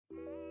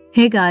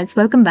Hey guys,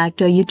 welcome back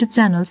to our YouTube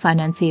channel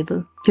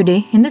Financeable.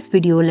 Today in this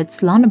video,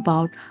 let's learn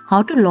about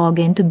how to log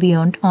in to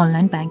Beyond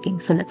Online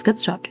Banking. So let's get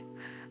started.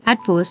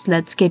 At first,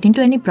 let's get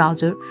into any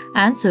browser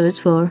and search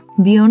for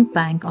Beyond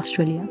Bank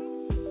Australia.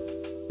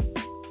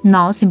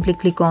 Now simply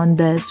click on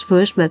this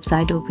first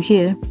website over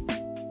here.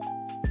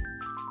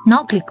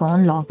 Now click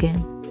on Login.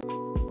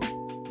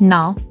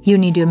 Now you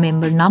need your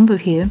member number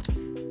here.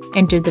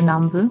 Enter the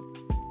number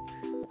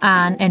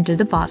and enter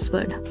the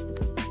password.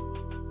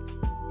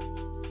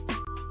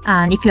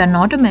 And if you are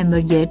not a member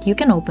yet, you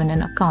can open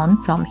an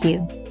account from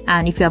here.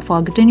 And if you have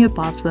forgotten your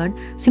password,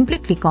 simply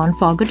click on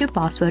Forget your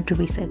password to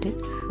reset it.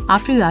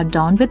 After you are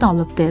done with all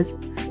of this,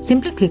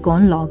 simply click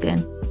on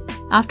Login.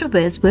 After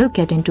this, we'll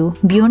get into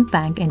Beyond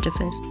Bank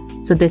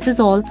interface. So this is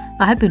all.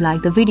 I hope you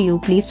liked the video.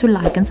 Please do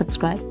like and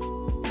subscribe.